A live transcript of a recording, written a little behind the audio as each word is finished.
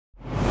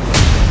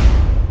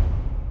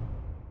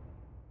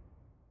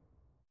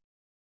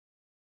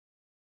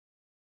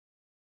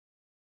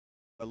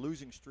A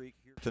losing streak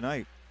here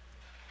tonight.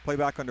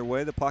 Playback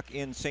underway, the puck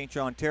in St.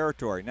 John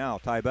territory. Now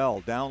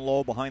Tybell down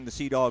low behind the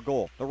Sea Dog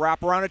goal. The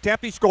wraparound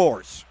attempt, he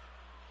scores.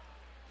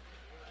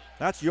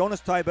 That's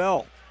Jonas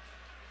Tybell.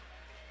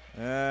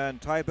 And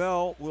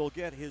Tybell will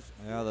get his,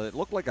 it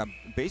looked like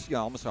basically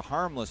almost a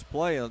harmless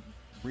play.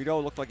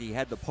 Brito looked like he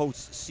had the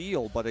post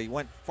sealed, but he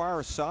went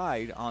far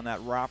side on that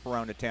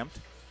wraparound attempt.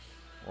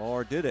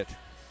 Or did it?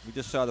 We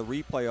just saw the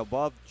replay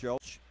above Joe.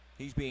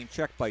 He's being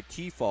checked by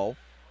Tifo.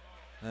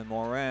 And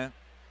Morin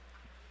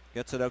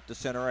gets it out to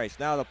center ice.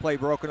 Now the play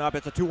broken up.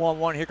 It's a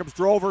 2-on-1. Here comes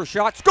Drover.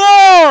 Shot.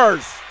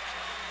 Scores!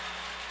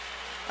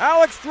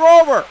 Alex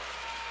Drover.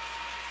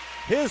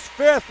 His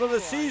 5th of the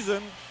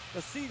season.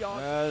 The Sea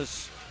Dogs.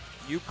 As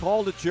you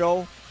called it,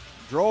 Joe.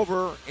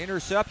 Drover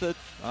intercepted.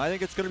 I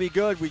think it's going to be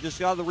good. We just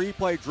got the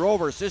replay.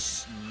 Drover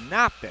just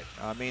snapped it.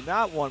 I mean,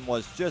 that one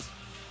was just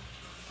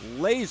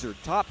lasered.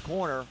 Top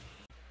corner.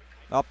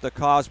 Up to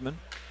Cosman.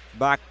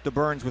 Back to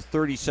Burns with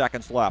 30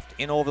 seconds left.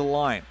 In over the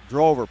line.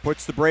 Drover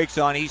puts the brakes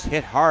on. He's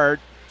hit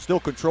hard. Still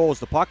controls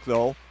the puck,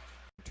 though.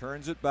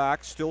 Turns it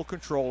back. Still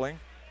controlling.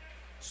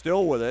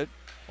 Still with it.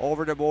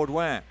 Over to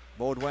Baudouin.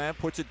 Baudouin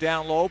puts it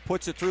down low.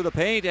 Puts it through the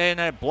paint. And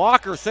a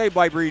blocker saved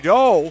by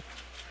Brito.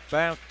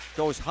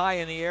 Goes high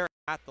in the air.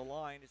 At the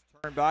line. Is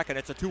turned back. And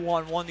it's a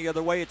 2-on-1 the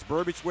other way. It's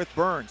Burbage with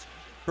Burns.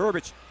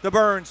 Burbage to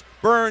Burns.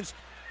 Burns.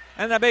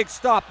 And a big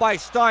stop by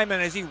Steinman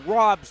as he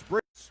robs Brito.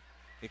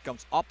 It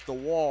comes up the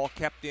wall,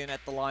 kept in at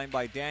the line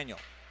by Daniel.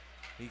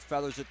 He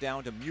feathers it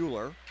down to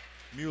Mueller.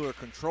 Mueller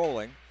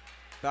controlling.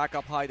 Back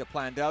up high to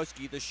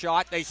Plandowski. The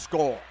shot, they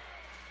score.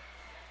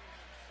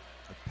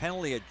 The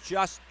penalty had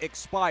just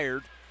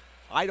expired.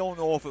 I don't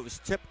know if it was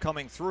tipped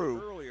coming through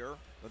earlier,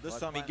 but this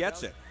time he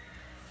gets it.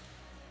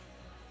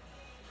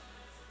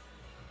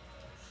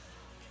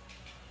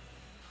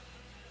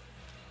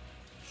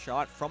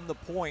 Shot from the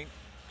point,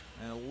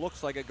 and it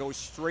looks like it goes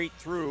straight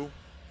through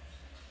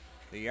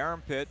the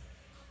armpit.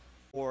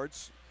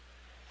 Boards.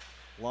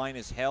 Line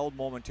is held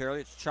momentarily.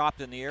 It's chopped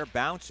in the air,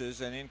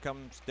 bounces, and in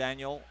comes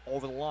Daniel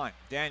over the line.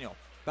 Daniel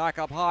back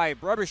up high.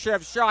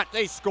 Barbashev's shot.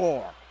 They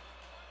score.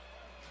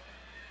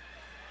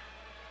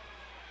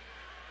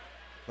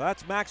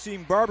 That's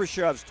Maxim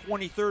Barbashev's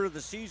 23rd of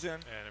the season.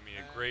 And I mean,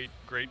 a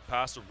great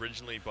pass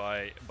originally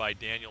by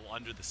Daniel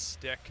under the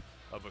stick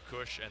of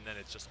Akush, and then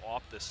it's just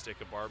off the stick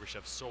of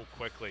Barbashev so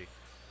quickly.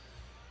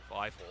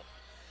 5-hole.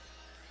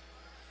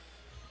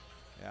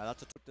 Yeah,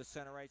 that's the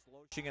center ice.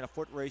 Loshing in a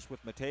foot race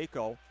with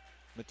Matejko.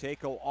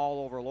 Matejko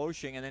all over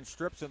Loshing and then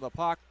strips of the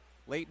puck.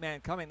 Late man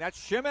coming.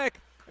 That's Shimmick.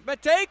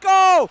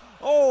 Matejko!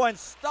 Oh, and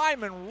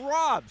Steinman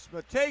robs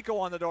Matejko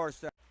on the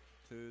doorstep.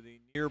 To the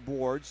near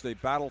boards. They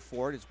battle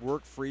for it. It's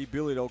work free.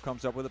 Billito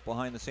comes up with it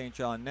behind the St.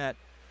 John net.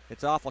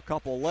 It's off a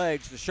couple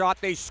legs. The shot,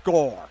 they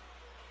score.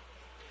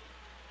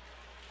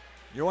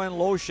 Johan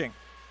Loshing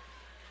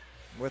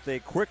with a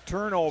quick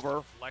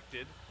turnover.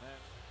 Deflected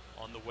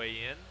on the way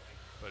in,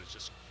 but it's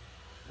just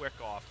quick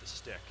off the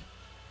stick.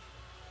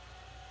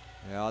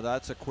 Yeah,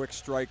 that's a quick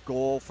strike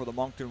goal for the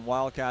Moncton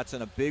Wildcats,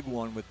 and a big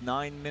one with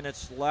 9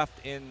 minutes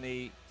left in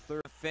the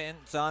third.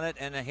 Fence on it,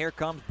 and here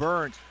comes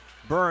Burns.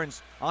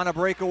 Burns on a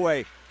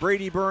breakaway.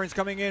 Brady Burns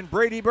coming in.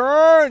 Brady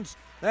Burns!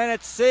 Then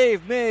it's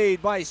save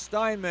made by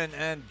Steinman,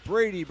 and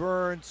Brady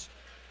Burns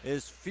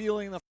is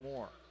feeling the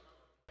more.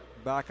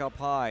 Back up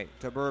high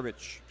to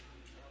Burbage.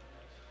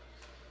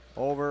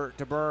 Over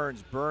to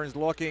Burns. Burns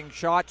looking,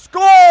 shot,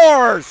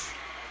 scores!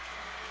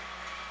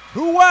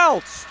 Who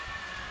else?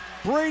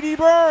 Brady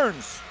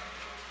Burns.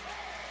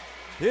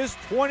 His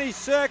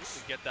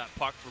 26. Get that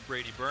puck for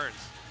Brady Burns.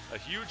 A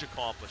huge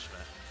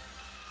accomplishment.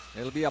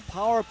 It'll be a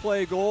power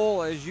play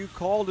goal, as you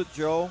called it,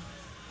 Joe.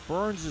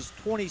 Burns is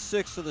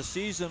 26th of the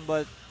season,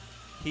 but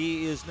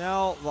he is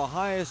now the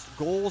highest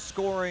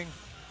goal-scoring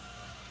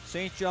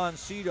St. John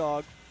Sea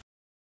Dog